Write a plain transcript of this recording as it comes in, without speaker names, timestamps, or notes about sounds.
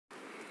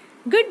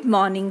Good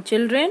morning,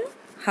 children.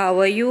 How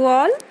are you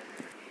all?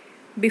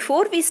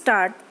 Before we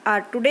start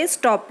our today's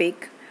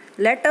topic,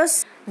 let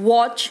us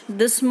watch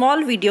this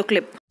small video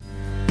clip.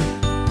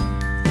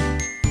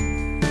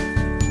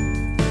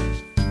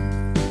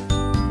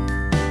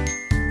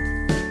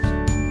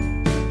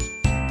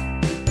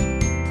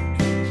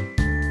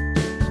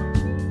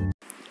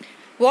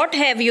 What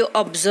have you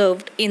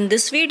observed in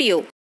this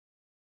video?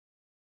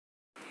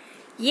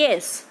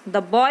 Yes, the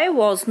boy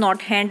was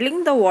not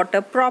handling the water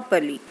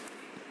properly.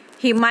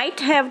 He might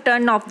have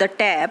turned off the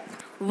tap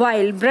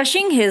while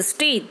brushing his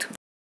teeth.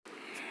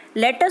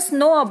 Let us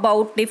know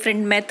about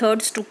different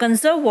methods to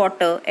conserve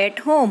water at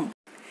home.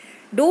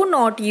 Do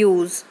not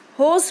use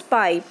hose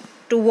pipe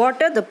to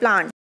water the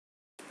plant.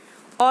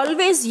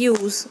 Always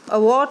use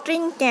a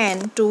watering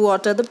can to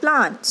water the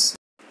plants.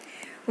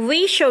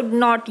 We should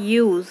not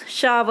use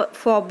shower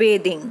for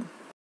bathing.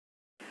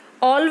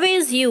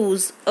 Always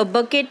use a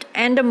bucket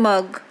and a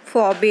mug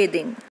for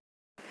bathing.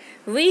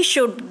 We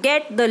should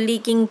get the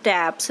leaking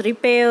taps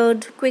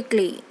repaired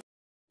quickly.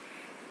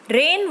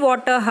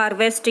 Rainwater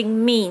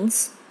harvesting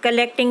means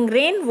collecting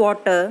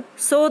rainwater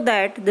so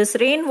that this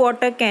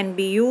rainwater can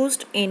be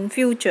used in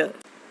future.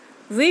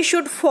 We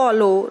should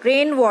follow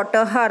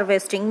rainwater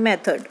harvesting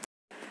method.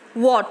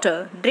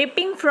 Water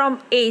dripping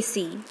from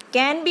AC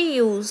can be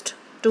used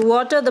to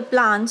water the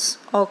plants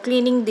or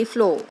cleaning the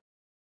floor.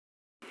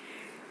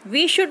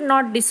 We should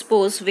not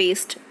dispose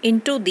waste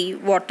into the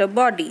water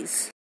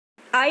bodies.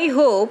 I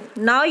hope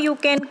now you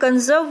can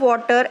conserve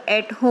water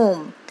at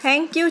home.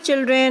 Thank you,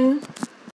 children.